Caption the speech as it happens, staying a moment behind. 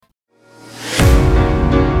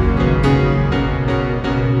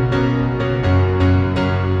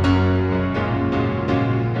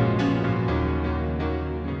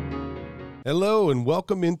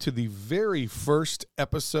welcome into the very first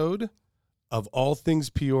episode of All Things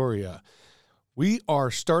Peoria. We are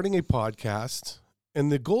starting a podcast, and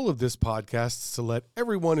the goal of this podcast is to let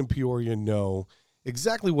everyone in Peoria know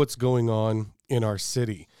exactly what's going on in our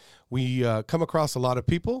city. We come across a lot of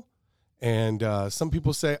people, and some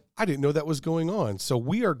people say, I didn't know that was going on. So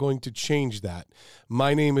we are going to change that.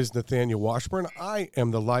 My name is Nathaniel Washburn. I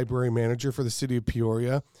am the library manager for the city of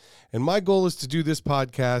Peoria, and my goal is to do this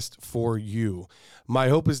podcast for you. My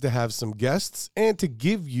hope is to have some guests and to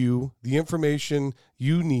give you the information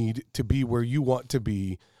you need to be where you want to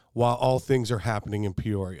be while all things are happening in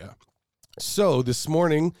Peoria. So this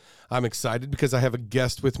morning, I'm excited because I have a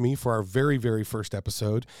guest with me for our very, very first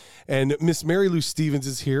episode. And Miss Marylou Stevens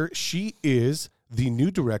is here. She is the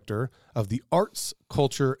new director of the Arts,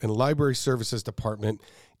 Culture, and Library Services Department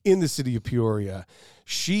in the city of Peoria.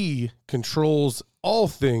 She controls all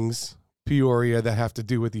things Peoria that have to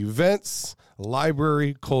do with events,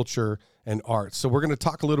 library, culture, and arts. So we're going to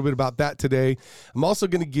talk a little bit about that today. I'm also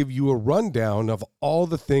going to give you a rundown of all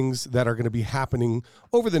the things that are going to be happening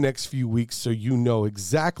over the next few weeks so you know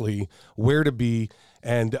exactly where to be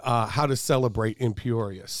and how to celebrate in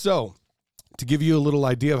Peoria. So to give you a little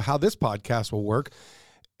idea of how this podcast will work,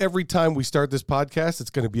 every time we start this podcast,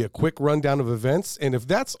 it's going to be a quick rundown of events. And if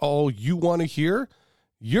that's all you want to hear,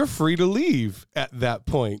 you're free to leave at that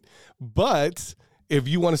point. But if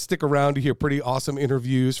you want to stick around to hear pretty awesome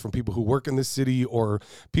interviews from people who work in the city or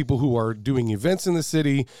people who are doing events in the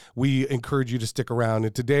city, we encourage you to stick around.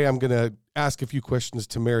 And today I'm going to ask a few questions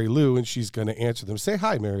to Marylou, and she's going to answer them. Say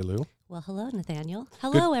hi, Marylou. Well, hello, Nathaniel.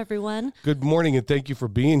 Hello, everyone. Good morning, and thank you for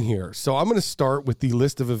being here. So I'm going to start with the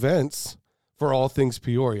list of events for All Things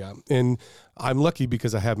Peoria. And I'm lucky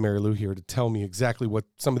because I have Marylou here to tell me exactly what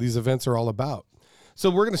some of these events are all about. So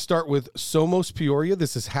we're going to start with Somos Peoria.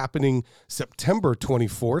 This is happening September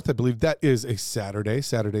 24th. I believe that is a Saturday,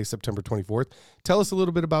 September 24th. Tell us a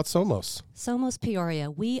little bit about Somos. Somos Peoria.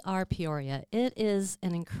 We are Peoria. It is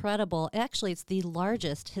an incredible, actually, it's the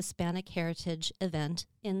largest Hispanic heritage event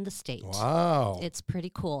in the state. Wow. It's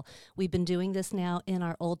pretty cool. We've been doing this now in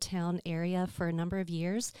our Old Town area for a number of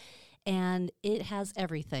years. And it has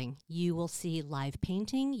everything. You will see live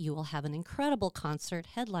painting. You will have an incredible concert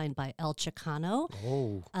headlined by El Chicano.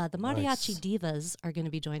 Oh, the Mariachi Divas are going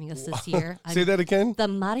to be joining us this year. Say that again? The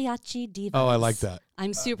Mariachi Divas. Oh, I like that.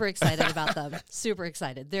 I'm super excited about them. Super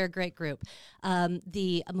excited. They're a great group.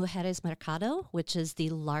 The Mujeres Mercado, which is the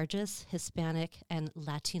largest Hispanic and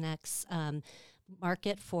Latinx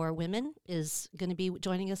market for women, is going to be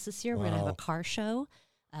joining us this year. We're going to have a car show.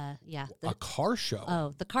 A car show.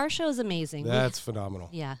 Oh, the car show is amazing. That's phenomenal.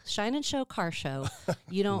 Yeah, Shine and Show car show.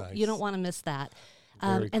 You don't want to miss that.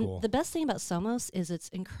 Very and cool. The best thing about Somos is it's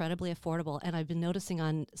incredibly affordable. And I've been noticing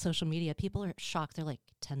on social media, people are shocked. They're like,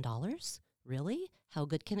 $10? Really? How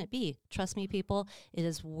good can it be? Trust me, people, it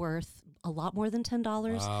is worth a lot more than $10.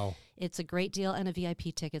 Wow. It's a great deal, and a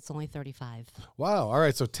VIP ticket's only $35. Wow. All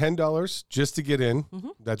right, so $10 just to get in.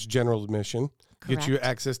 Mm-hmm. That's general admission. Correct. Get you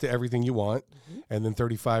access to everything you want, and then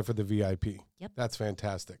 $35 for the VIP. Yep. That's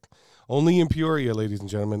fantastic. Only in Peoria, ladies and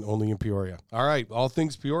gentlemen, only in Peoria. All right, All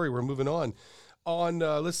Things Peoria, we're moving on.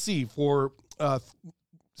 Let's see, for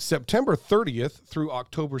September 30th through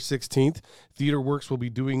October 16th, Theater Works will be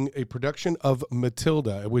doing a production of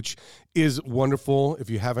Matilda, which is wonderful. If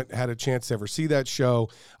you haven't had a chance to ever see that show,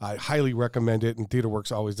 I highly recommend it, and Theater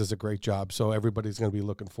Works always does a great job, so everybody's going to be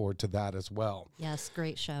looking forward to that as well. Yes,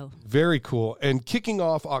 great show. Very cool. And kicking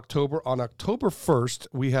off October, on October 1st,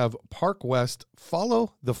 we have Park West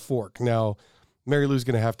Follow the Fork. Now, Marylou's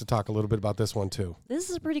going to have to talk a little bit about this one, too. This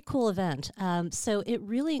is a pretty cool event. So it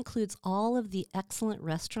really includes all of the excellent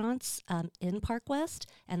restaurants in Park West,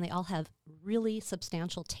 and they all have really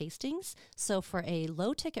substantial tastings. So for a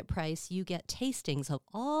low ticket price, you get tastings of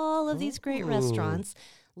all of these great restaurants,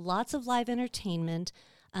 lots of live entertainment.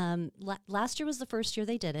 Last year was the first year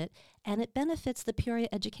they did it, and it benefits the Peoria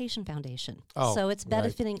Education Foundation. So it's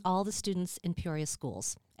benefiting all the students in Peoria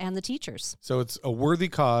schools and the teachers. So it's a worthy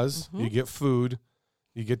cause. You get food.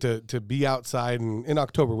 You get to be outside in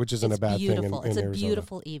October, which isn't a bad thing in It's a Arizona.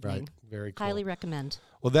 beautiful evening. Right. Very cool. Highly recommend.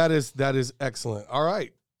 Well, that is excellent. All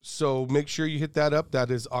right. So make sure you hit that up. That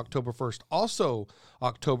is October 1st. Also,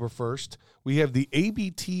 October 1st, we have the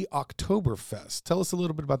ABT Oktoberfest. Tell us a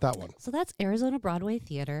little bit about that one. So that's Arizona Broadway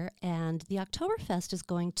Theater, and the Oktoberfest is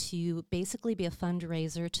going to basically be a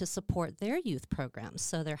fundraiser to support their youth programs.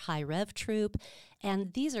 So their High Rev Troupe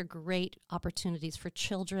And these are great opportunities for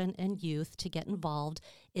children and youth to get involved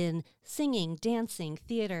in singing, dancing,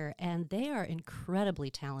 theater, and they are incredibly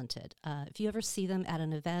talented. If you ever see them at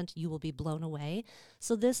an event, you will be blown away.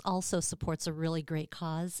 So this also supports a really great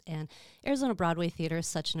cause, and Arizona Broadway Theater is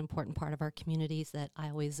such an important part of our communities that I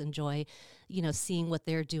always enjoy, seeing what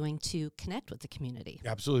they're doing to connect with the community.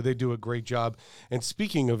 Absolutely. They do a great job. And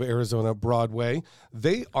speaking of Arizona Broadway,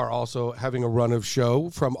 they are also having a run of show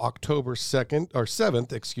from October 7th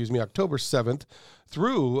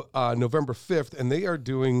through November 5th, and they are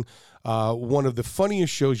doing one of the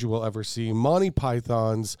funniest shows you will ever see, Monty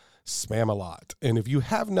Python's Spam-A-Lot. And if you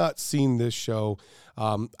have not seen this show,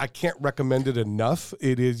 I can't recommend it enough.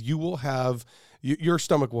 You will have... your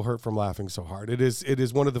stomach will hurt from laughing so hard. It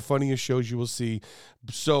is one of the funniest shows you will see.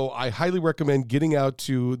 So I highly recommend getting out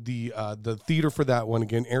to the theater for that one.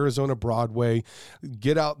 Again, Arizona Broadway.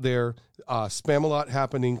 Get out there. Spam-A-Lot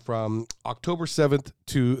happening from October 7th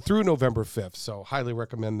through November 5th. So highly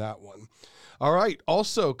recommend that one. All right.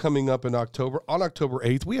 Also coming up in October, on October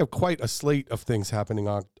 8th, we have quite a slate of things happening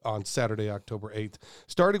on Saturday, October 8th,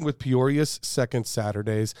 starting with Peoria's Second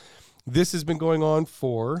Saturdays. This has been going on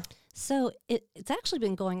for... So it's actually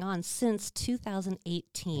been going on since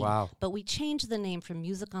 2018. Wow. But we changed the name from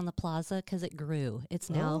Music on the Plaza because it grew. It's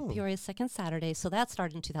now Peoria's Second Saturday. So that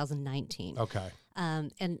started in 2019. Okay.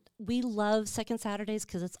 And we love Second Saturdays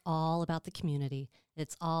because it's all about the community.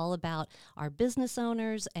 It's all about our business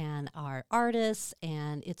owners and our artists,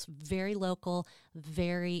 and it's very local,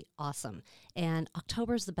 very awesome. And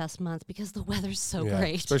October is the best month because the weather's so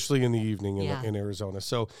great, especially in the evening in Arizona.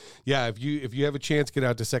 So, if you have a chance, get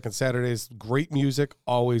out to Second Saturdays. Great music,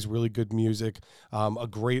 always really good music, a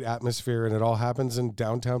great atmosphere, and it all happens in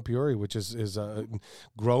downtown Peoria, which is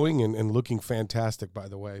growing and looking fantastic, by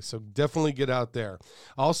the way. So definitely get out there.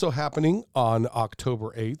 Also happening on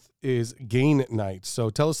October 8th is Gain Night.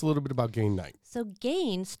 So tell us a little bit about Gain Night. So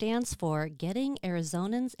GAIN stands for Getting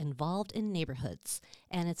Arizonans Involved in Neighborhoods.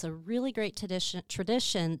 And it's a really great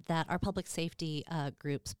tradition that our public safety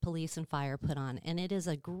groups, police and fire, put on. And it is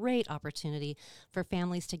a great opportunity for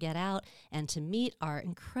families to get out and to meet our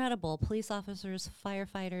incredible police officers,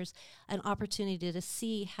 firefighters, an opportunity to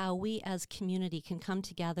see how we as community can come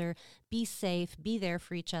together, be safe, be there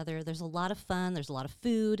for each other. There's a lot of fun. There's a lot of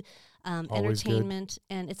food. Entertainment,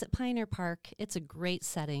 and it's at Pioneer Park. It's a great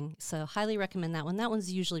setting, so highly recommend that one. That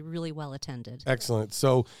one's usually really well attended. Excellent.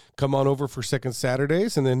 So come on over for Second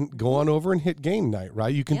Saturdays and then go on over and hit Game Night,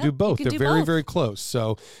 right? You can do both. They're very, very close.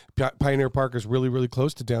 So Pioneer Park is really, really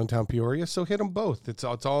close to downtown Peoria, so hit them both. It's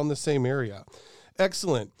all in the same area.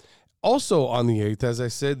 Excellent. Also on the 8th, as I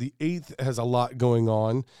said, the 8th has a lot going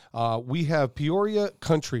on. We have Peoria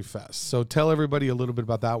Country Fest. So tell everybody a little bit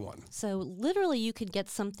about that one. So literally you could get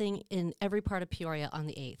something in every part of Peoria on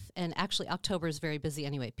the 8th. And actually October is very busy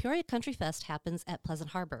anyway. Peoria Country Fest happens at Pleasant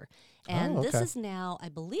Harbor. And this is now, I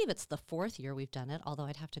believe it's the 4th year we've done it, although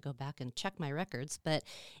I'd have to go back and check my records. But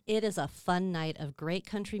it is a fun night of great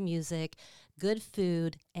country music, good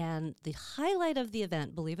food, and the highlight of the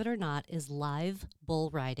event, believe it or not, is live bull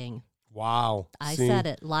riding. Wow. I said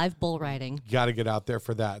it. Live bull riding. Got to get out there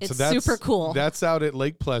for that. It's super cool. That's out at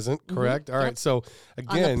Lake Pleasant, correct? All right. So,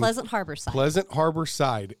 again. On the Pleasant Harbor side. Pleasant Harbor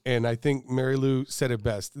side. And I think Marylou said it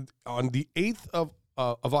best. On the 8th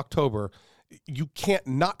of October, you can't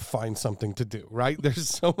not find something to do, right? There's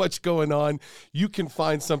so much going on. You can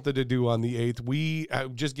find something to do on the 8th. We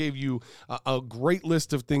just gave you a great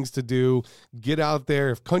list of things to do. Get out there.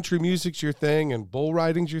 If country music's your thing and bull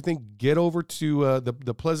riding's your thing, get over to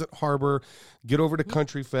the Pleasant Harbor. Get over to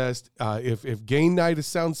Country Fest. If Game Night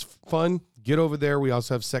sounds fun, get over there. We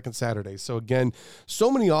also have Second Saturday. So again,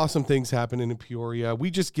 so many awesome things happening in Peoria.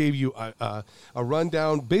 We just gave you a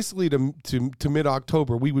rundown basically to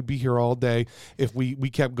mid-October. We would be here all day if we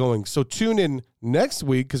kept going. So tune in next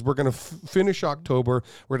week because we're going to finish October.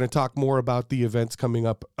 We're going to talk more about the events coming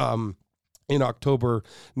up in October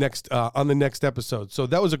on the next episode. So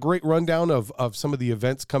that was a great rundown of some of the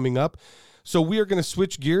events coming up. So we are going to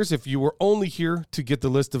switch gears. If you were only here to get the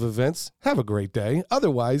list of events, have a great day.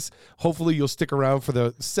 Otherwise, hopefully you'll stick around for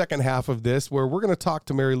the second half of this where we're going to talk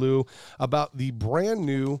to Marylou about the brand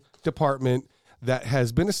new department that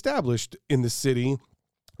has been established in the city,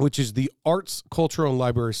 which is the Arts, Cultural, and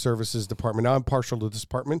Library Services Department. Now, I'm partial to this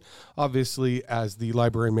department. Obviously, as the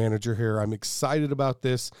library manager here, I'm excited about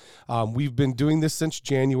this. We've been doing this since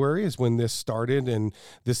January is when this started, and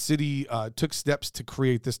the city took steps to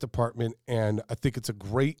create this department, and I think it's a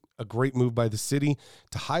great move by the city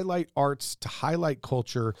to highlight arts, to highlight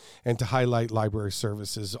culture, and to highlight library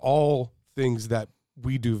services, all things that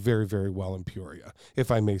we do very, very well in Peoria,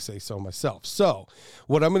 if I may say so myself. So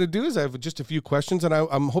what I'm going to do is I have just a few questions, and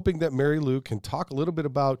I'm hoping that Marylou can talk a little bit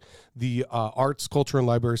about the Arts, Culture, and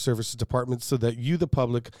Library Services Department so that you, the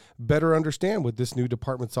public, better understand what this new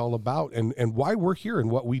department's all about and why we're here and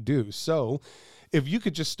what we do. So if you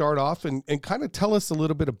could just start off and kind of tell us a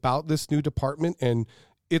little bit about this new department and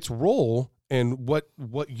its role and what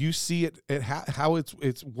you see it how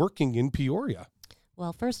it's working in Peoria.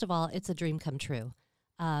 Well, first of all, it's a dream come true.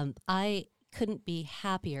 I couldn't be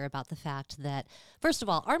happier about the fact that, first of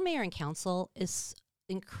all, our mayor and council is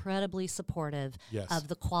incredibly supportive of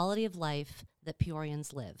the quality of life that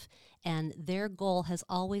Peorians live. And their goal has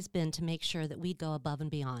always been to make sure that we go above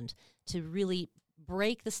and beyond, to really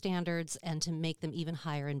break the standards and to make them even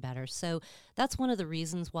higher and better. So that's one of the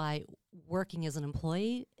reasons why working as an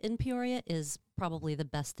employee in Peoria is probably the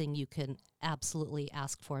best thing you can absolutely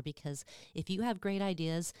ask for, because if you have great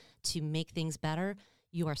ideas to make things better,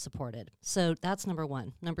 you are supported. So that's number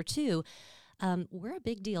one. Number two, we're a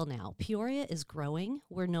big deal now. Peoria is growing.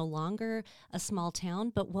 We're no longer a small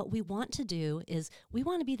town, but what we want to do is we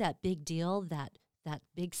want to be that big deal, that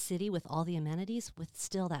big city with all the amenities with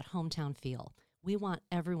still that hometown feel. We want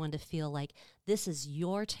everyone to feel like this is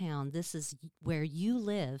your town, this is where you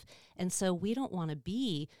live. And so we don't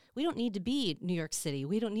need to be New York City,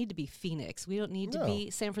 we don't need to be Phoenix, we don't need to be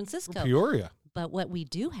San Francisco. Peoria. But what we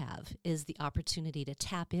do have is the opportunity to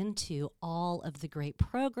tap into all of the great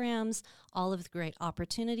programs, all of the great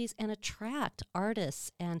opportunities, and attract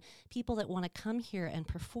artists and people that want to come here and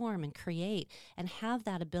perform and create and have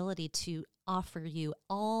that ability to offer you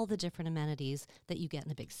all the different amenities that you get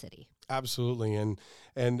in a big city. Absolutely.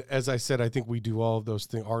 And as I said, I think we do all of those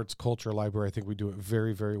things, arts, culture, library. I think we do it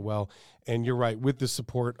very, very well. And you're right, with the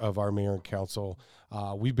support of our mayor and council,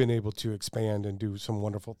 we've been able to expand and do some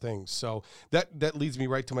wonderful things. So that leads me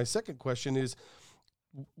right to my second question is,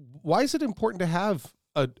 why is it important to have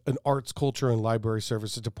an arts, culture, and library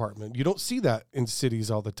services department? You don't see that in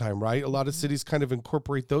cities all the time, right? A lot of cities kind of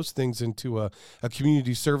incorporate those things into a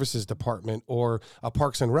community services department or a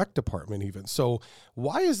parks and rec department even. So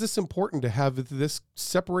why is this important to have this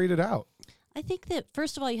separated out? I think that,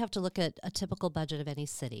 first of all, you have to look at a typical budget of any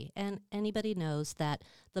city. And anybody knows that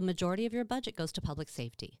the majority of your budget goes to public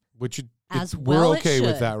safety. Which we're okay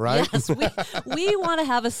with that, right? Yes, we want to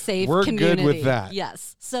have a safe community. We're good with that.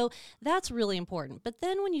 Yes. So that's really important. But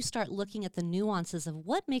then when you start looking at the nuances of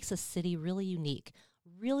what makes a city really unique,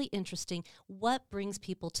 really interesting, what brings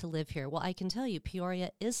people to live here? Well, I can tell you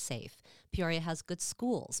Peoria is safe. Peoria has good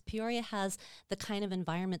schools. Peoria has the kind of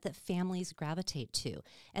environment that families gravitate to.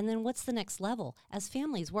 And then what's the next level? As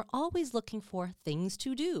families, we're always looking for things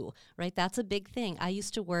to do, right? That's a big thing. I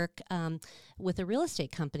used to work with a real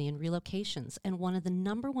estate company in relocations, and one of the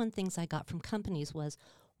number one things I got from companies was,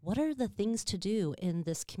 what are the things to do in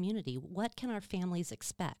this community? What can our families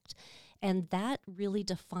expect? And that really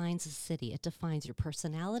defines a city. It defines your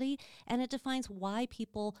personality, and it defines why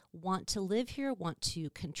people want to live here, want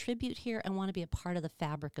to contribute here, and want to be a part of the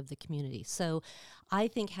fabric of the community. So I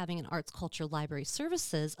think having an arts, culture, library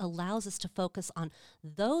services allows us to focus on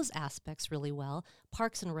those aspects really well.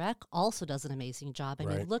 Parks and Rec also does an amazing job. I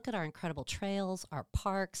mean, look at our incredible trails, our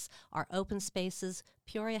parks, our open spaces.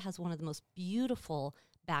 Peoria has one of the most beautiful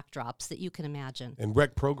backdrops that you can imagine. And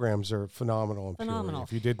rec programs are phenomenal in Peoria.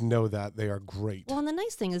 If you didn't know that, they are great. Well, and the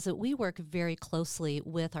nice thing is that we work very closely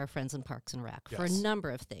with our friends in Parks and Rec for a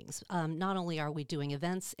number of things. Not only are we doing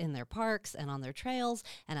events in their parks and on their trails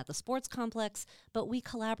and at the sports complex, but we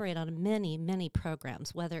collaborate on many, many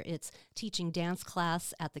programs, whether it's teaching dance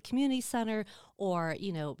class at the community center or,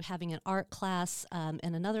 having an art class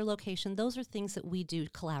in another location. Those are things that we do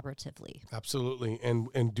collaboratively. Absolutely,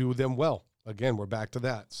 and do them well. Again, we're back to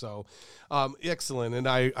that. So, excellent. And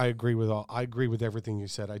I agree with everything you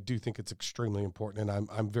said. I do think it's extremely important, and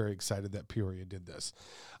I'm very excited that Peoria did this.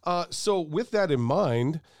 So, with that in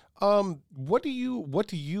mind, what do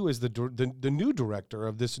you as the new director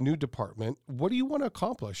of this new department, what do you want to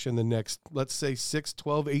accomplish in the next, let's say 6,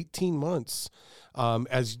 12, 18 months?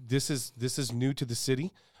 As this is new to the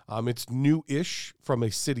city. It's new-ish from a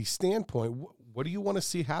city standpoint. What do you want to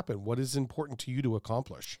see happen? What is important to you to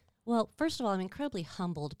accomplish? Well, first of all, I'm incredibly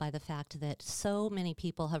humbled by the fact that so many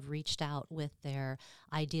people have reached out with their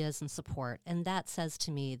ideas and support, and that says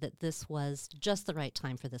to me that this was just the right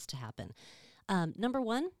time for this to happen. Number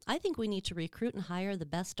one, I think we need to recruit and hire the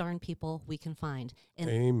best darn people we can find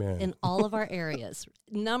in all of our areas.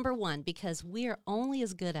 Number one, because we are only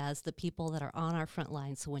as good as the people that are on our front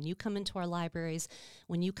line. So when you come into our libraries,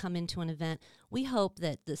 when you come into an event, we hope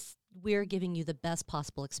that we're giving you the best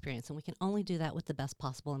possible experience, and we can only do that with the best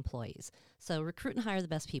possible employees. So recruit and hire the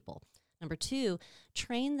best people. Number two,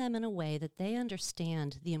 train them in a way that they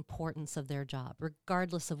understand the importance of their job,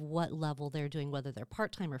 regardless of what level they're doing, whether they're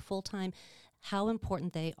part-time or full-time, how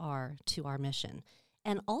important they are to our mission.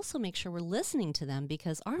 And also make sure we're listening to them,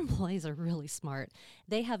 because our employees are really smart.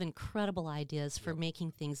 They have incredible ideas for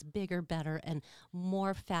making things bigger, better, and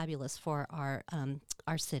more fabulous for our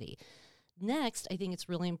city. Next, I think it's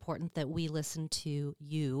really important that we listen to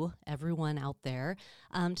you, everyone out there,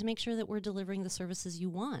 to make sure that we're delivering the services you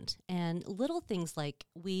want. And little things like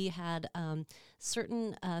we had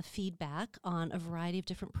certain feedback on a variety of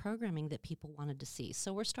different programming that people wanted to see.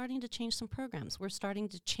 So we're starting to change some programs. We're starting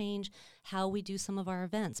to change how we do some of our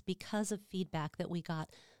events because of feedback that we got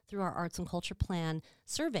through our Arts and Culture Plan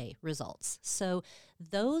survey results. So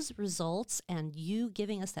those results and you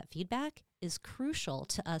giving us that feedback is crucial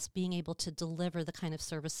to us being able to deliver the kind of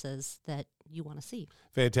services that you want to see.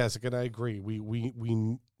 Fantastic, and I agree.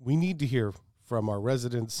 We need to hear from our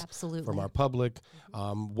residents, absolutely, from our public,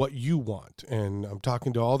 what you want. And I'm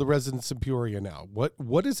talking to all the residents in Peoria now.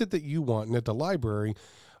 What is it that you want? And at the library,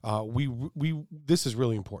 this is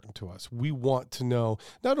really important to us. We want to know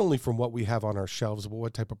not only from what we have on our shelves, but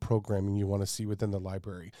what type of programming you want to see within the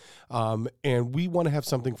library. And we want to have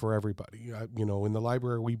something for everybody. In the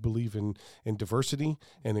library, we believe in diversity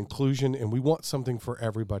and inclusion, and we want something for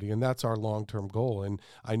everybody. And that's our long-term goal. And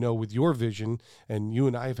I know with your vision, and you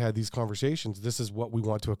and I have had these conversations, this is what we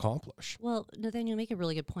want to accomplish. Well, Nathaniel, you make a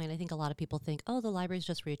really good point. I think a lot of people think, oh, the library is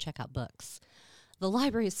just where you check out books. The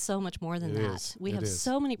library is so much more than that. We have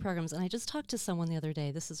so many programs. And I just talked to someone the other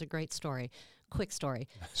day. This is a great story. Quick story.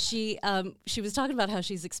 She was talking about how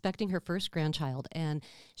she's expecting her first grandchild. And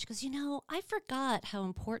she goes, I forgot how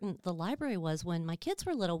important the library was when my kids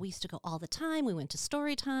were little. We used to go all the time. We went to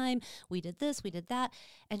story time. We did this. We did that.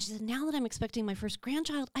 And she said, now that I'm expecting my first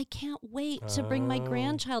grandchild, I can't wait to bring my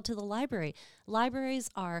grandchild to the library.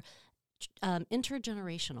 Libraries are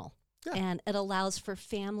intergenerational. Yeah. And it allows for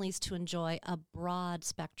families to enjoy a broad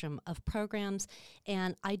spectrum of programs.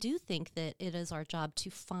 And I do think that it is our job to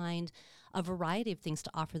find a variety of things to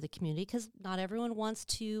offer the community, because not everyone wants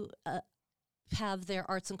to have their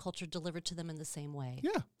arts and culture delivered to them in the same way.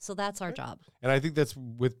 Yeah. So that's our job. And I think that's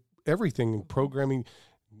with everything in programming.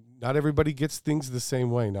 Not everybody gets things the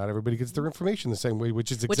same way. Not everybody gets their information the same way,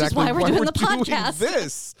 which is exactly why we're doing the podcast.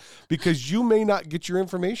 This, because you may not get your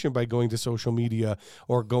information by going to social media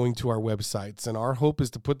or going to our websites. And our hope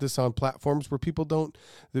is to put this on platforms where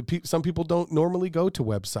some people don't normally go to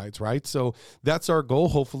websites, right? So that's our goal.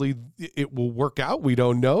 Hopefully it will work out. We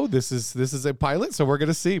don't know. This is a pilot, so we're going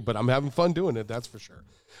to see. But I'm having fun doing it, that's for sure.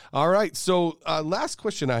 All right. So last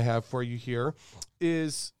question I have for you here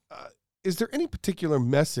is there any particular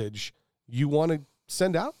message you want to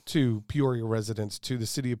send out to Peoria residents, to the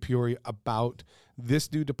city of Peoria, about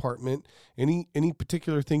this new department? Any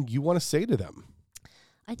particular thing you want to say to them?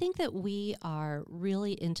 I think that we are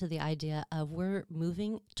really into the idea of we're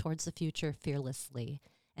moving towards the future fearlessly.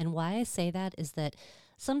 And why I say that is that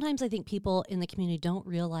sometimes I think people in the community don't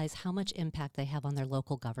realize how much impact they have on their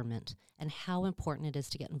local government and how important it is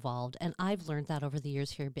to get involved. And I've learned that over the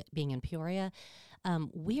years here being in Peoria.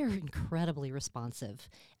 We are incredibly responsive,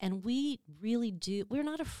 and we really do. We're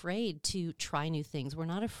not afraid to try new things. We're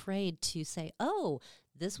not afraid to say, oh,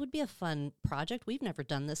 this would be a fun project. We've never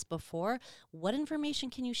done this before. What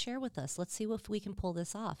information can you share with us? Let's see if we can pull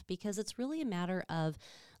this off, because it's really a matter of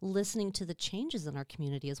listening to the changes in our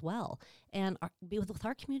community as well. And with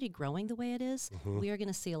our community growing the way it is, we are going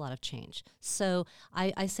to see a lot of change. So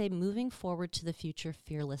I say moving forward to the future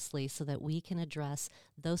fearlessly so that we can address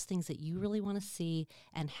those things that you really want to see,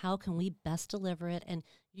 and how can we best deliver it. And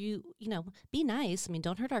you be nice. I mean,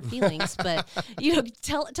 don't hurt our feelings, but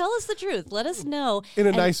tell us the truth. Let us know in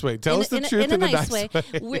a nice way. Tell us the truth in a nice way.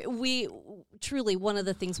 We truly, one of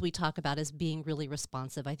the things we talk about is being really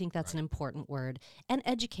responsive. I think that's an important word, and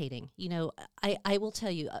educating. I will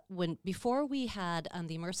tell you, before we had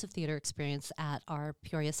the immersive theater experience at our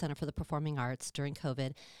Peoria Center for the Performing Arts during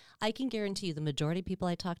COVID, I can guarantee you the majority of people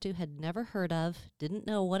I talked to had never heard of, didn't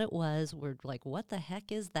know what it was, were like, what the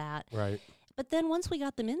heck is that? Right. But then once we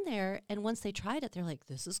got them in there and once they tried it, they're like,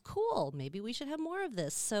 this is cool. Maybe we should have more of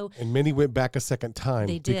this. And many went back a second time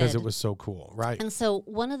because it was so cool. Right. And so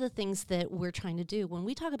one of the things that we're trying to do when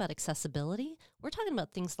we talk about accessibility, we're talking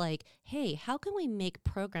about things like, hey, how can we make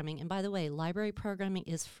programming? And by the way, library programming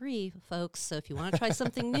is free, folks. So if you want to try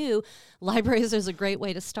something new, libraries is a great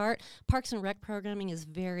way to start. Parks and Rec programming is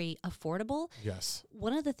very affordable. Yes.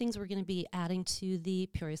 One of the things we're going to be adding to the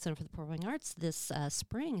Peoria Center for the Performing Arts this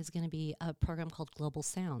spring is going to be a program called Global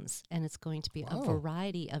Sounds, and it's going to be a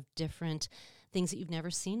variety of different things that you've never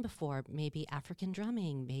seen before, maybe African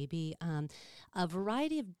drumming, maybe a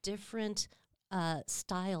variety of different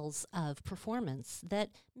styles of performance that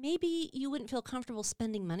maybe you wouldn't feel comfortable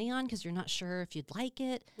spending money on because you're not sure if you'd like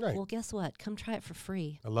it. Right. Well, guess what? Come try it for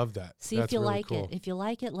free. I love that. See That's if you really like cool. it. If you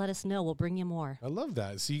like it, let us know. We'll bring you more. I love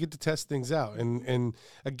that. So you get to test things out, and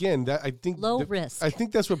again, that I think Low risk. I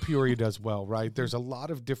think that's what Peoria does well, right? There's a lot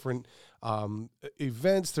of different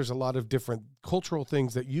events. There's a lot of different cultural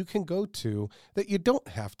things that you can go to that you don't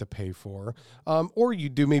have to pay for, or you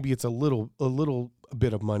do. Maybe it's a little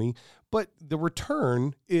bit of money, but the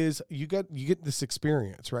return is you get this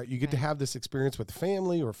experience, right? You get to have this experience with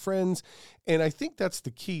family or friends, and I think that's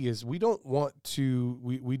the key. Is we don't want to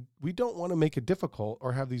we don't want to make it difficult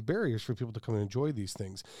or have these barriers for people to come and enjoy these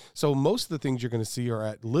things. So most of the things you're going to see are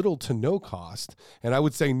at little to no cost, and I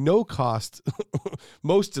would say no cost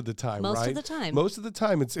most of the time. Most right? of the time. Most of the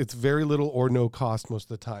time, it's very little or no cost most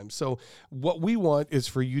of the time. So what we want is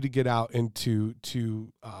for you to get out and to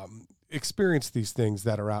experience these things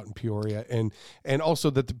that are out in Peoria, and also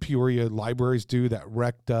that the Peoria libraries do, that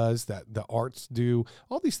Rec does, that the arts do.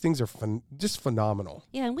 All these things are just phenomenal.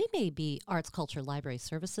 Yeah, and we may be arts, culture, library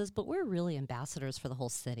services, but we're really ambassadors for the whole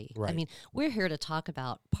city. Right. I mean, we're here to talk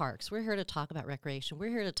about parks. We're here to talk about recreation. We're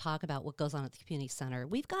here to talk about what goes on at the community center.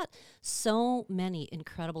 We've got so many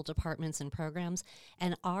incredible departments and programs,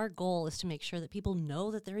 and our goal is to make sure that people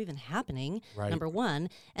know that they're even happening, Right. number one.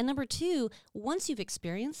 And number two, once you've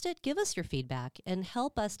experienced it, give us your feedback and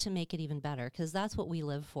help us to make it even better, because that's what we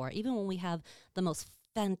live for. Even when we have the most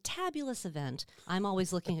fantabulous event, I'm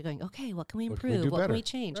always looking at going, okay, what can we improve? What can we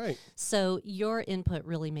change? Right. So your input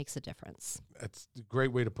really makes a difference. That's a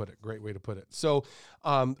great way to put it. Great way to put it. So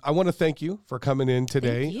I want to thank you for coming in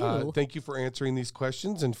today. Thank you. Thank you for answering these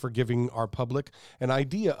questions and for giving our public an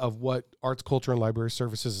idea of what arts, culture, and library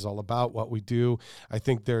services is all about, what we do. I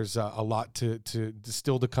think there's a lot to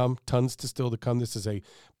still to come, tons to still to come. This is a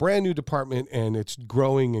brand new department, and it's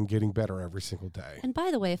growing and getting better every single day. And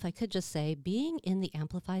by the way, if I could just say, being in the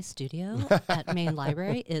Amplify studio at Main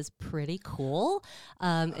Library is pretty cool.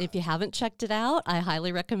 If you haven't checked it out, I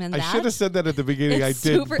highly recommend that. I should have said that at the beginning. It's I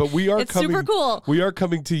did, super- but we are it's coming. super cool. We are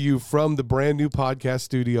coming to you from the brand new podcast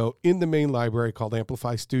studio in the Main Library called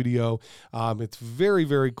Amplify Studio. It's very,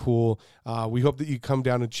 very cool. We hope that you come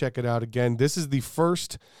down and check it out. Again, this is the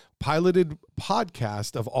first piloted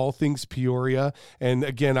podcast of All Things Peoria. And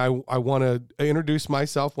again, I want to introduce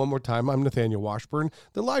myself one more time. I'm Nathaniel Washburn,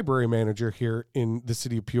 the library manager here in the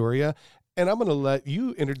city of Peoria. And I'm going to let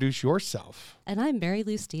you introduce yourself. And I'm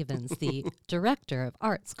Marylou Stevens, the Director of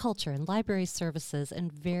Arts, Culture, and Library Services, and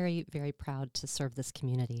very, very proud to serve this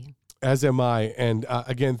community. As am I. And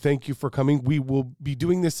again, thank you for coming. We will be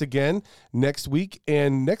doing this again next week.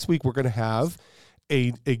 And next week, we're going to have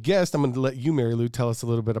a guest. I'm going to let you, Marylou, tell us a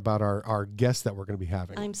little bit about our guest that we're going to be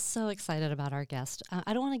having. I'm so excited about our guest.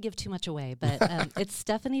 I don't want to give too much away, but it's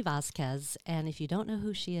Stephanie Vasquez. And if you don't know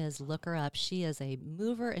who she is, look her up. She is a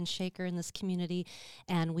mover and shaker in this community.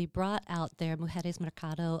 And we brought out their Mujeres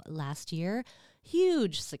Mercado last year.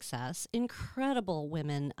 Huge success, incredible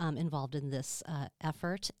women involved in this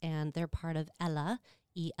effort. And they're part of Ella,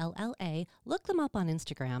 ELLA. Look them up on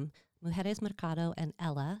Instagram, Mujeres Mercado and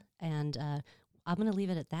Ella. And I'm going to leave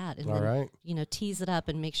it at that. And All then, right. Tease it up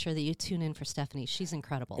and make sure that you tune in for Stephanie. She's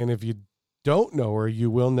incredible. And if you don't know her, you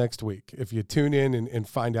will next week if you tune in and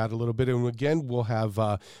find out a little bit. And again, we'll have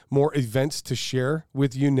more events to share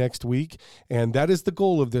with you next week. And that is the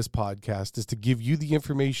goal of this podcast, is to give you the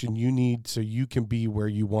information you need so you can be where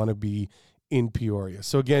you want to be in Peoria.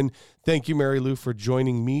 So again, thank you, Marylou, for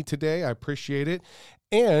joining me today. I appreciate it.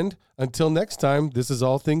 And until next time, this is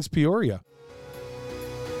All Things Peoria.